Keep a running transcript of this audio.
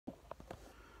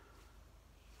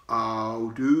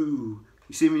Oh, do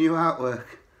you see my new artwork?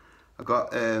 I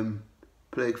got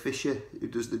Plague Fisher, who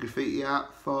does the graffiti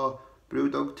art for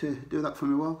Brewdog, to do that for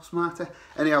me. Well, smarter.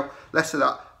 Anyhow, less of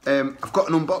that. I've got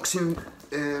an unboxing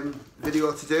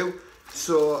video to do.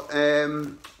 So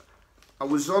I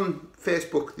was on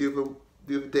Facebook the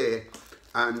other day,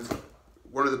 and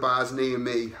one of the bars near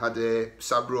me had a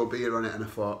Sabro beer on it, and I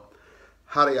thought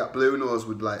Harry at Bluenose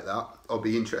would like that or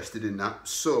be interested in that.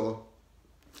 So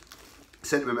I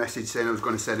sent him a message saying I was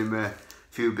going to send him a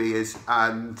few beers,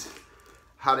 and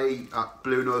Harry at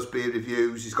Bluenose Beer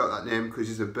Reviews, he's got that name because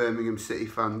he's a Birmingham City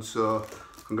fan, so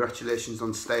congratulations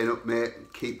on staying up,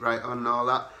 mate, keep right on and all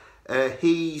that.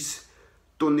 He's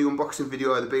done the unboxing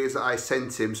video of the beers that I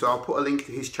sent him, so I'll put a link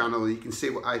to his channel, you can see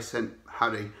what I sent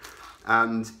Harry,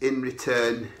 and in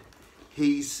return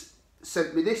he's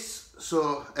sent me this.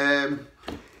 So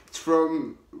it's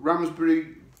from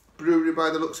Ramsbury Brewery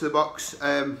by the looks of the box,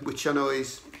 which I know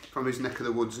is from his neck of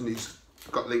the woods, and he's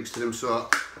got links to them. So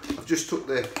I've just took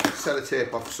the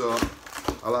sellotape off, so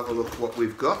I'll have a look what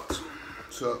we've got.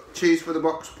 So cheers for the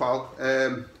box, pal.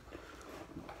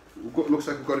 Looks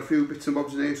like we've got a few bits and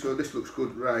bobs in here, so this looks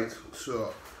good. Right,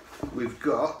 so we've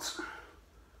got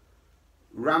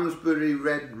Ramsbury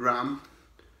Red Ram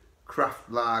Craft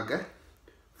Lager,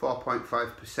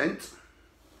 4.5%.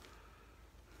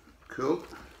 Cool.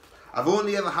 I've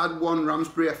only ever had one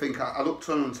Ramsbury. I think I looked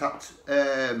on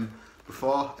Untappd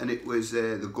before, and it was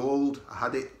the gold. I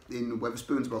had it in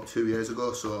Wetherspoons about 2 years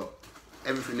ago, so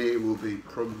everything here will be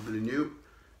probably new.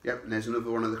 Yep, and there's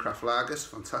another one of the craft lagers,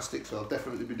 fantastic. So I'll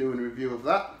definitely be doing a review of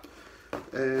that.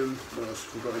 What else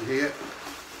have we got in here?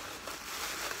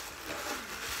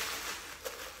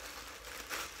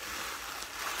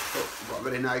 Oh, we've got a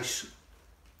very nice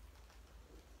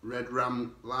Red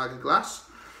Ram lager glass.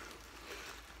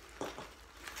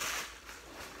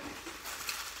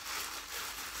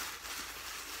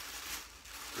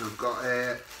 I've got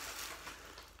a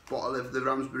bottle of the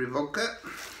Ramsbury vodka.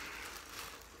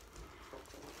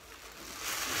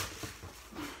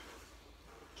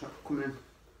 Coming in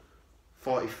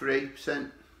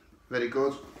 43%, very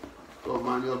good. Don't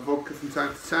mind the odd vodka from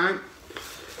time to time.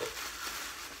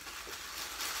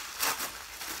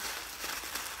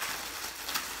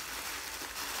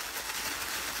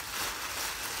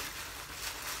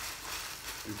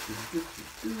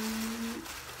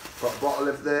 Got a bottle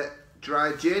of the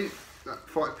dry gin at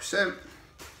 40%.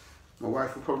 My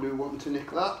wife will probably want to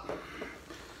nick that.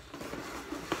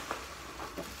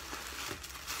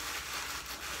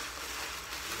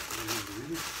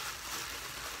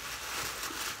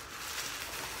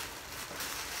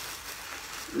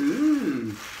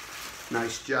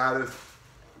 Nice jar of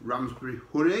Ramsbury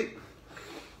honey.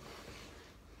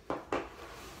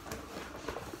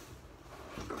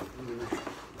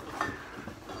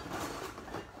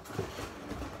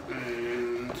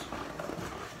 And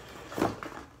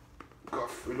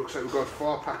it looks like we've got a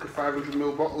 4-pack of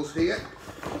 500ml bottles here.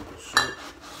 So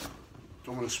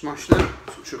don't want to smash that,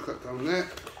 so chuck that down there.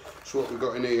 So what we've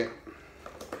got in here.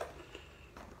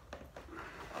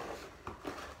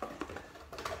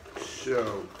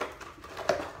 So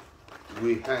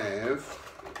we have,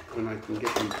 when I can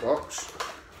get in the box,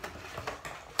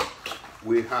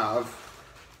 we have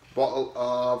a bottle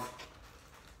of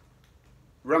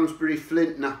Ramsbury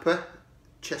Flint Napa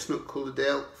Chestnut Coloured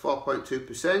Ale,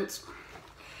 4.2%.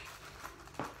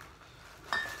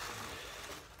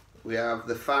 We have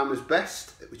the Farmer's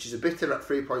Best, which is a bitter at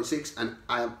 3.6%, and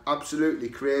I am absolutely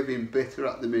craving bitter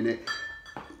at the minute.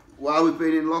 While we've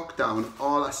been in lockdown,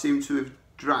 all I seem to have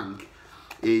drank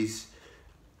is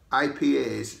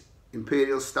IPAs,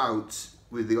 Imperial Stouts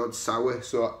with the odd sour.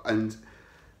 So, and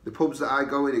the pubs that I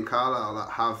go in Carlisle that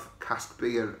have cask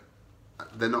beer,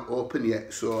 they're not open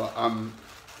yet, so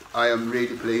I am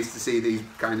really pleased to see these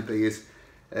kind of beers.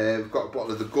 We've got a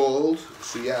bottle of the Gold,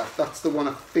 so yeah, that's the one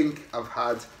I think I've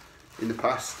had in the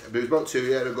past, but it was about 2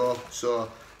 years ago,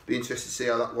 so be interested to see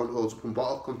how that one holds up in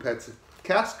bottle compared to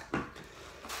cask.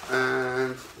 And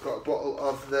we've got a bottle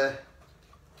of the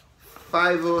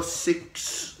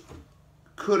 506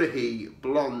 Currahee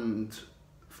Blonde,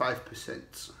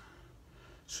 5%.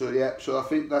 So yeah, so I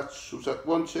think that's, what's that,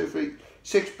 1, 2, 3,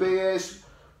 6 beers,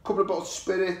 a couple of bottles of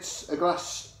spirits, a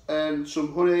glass and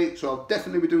some honey. So I'll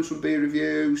definitely be doing some beer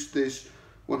reviews. There's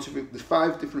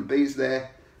 5 different beers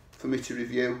there for me to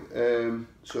review,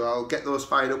 so I'll get those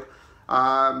fired up.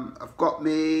 I've got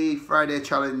my Friday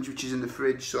challenge, which is in the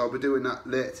fridge, so I'll be doing that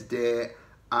later today,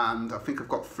 and I think I've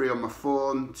got 3 on my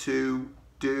phone to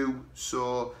do,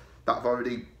 so that'll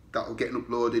get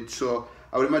uploaded. So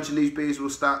I would imagine these beers will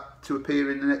start to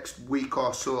appear in the next week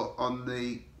or so on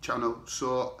the channel,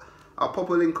 so I'll pop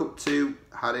a link up to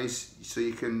Harry's so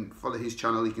you can follow his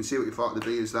channel. You can see what you thought of the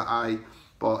beers that I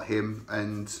bought him.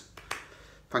 And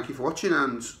thank you for watching,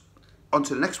 and on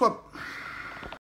to the next one.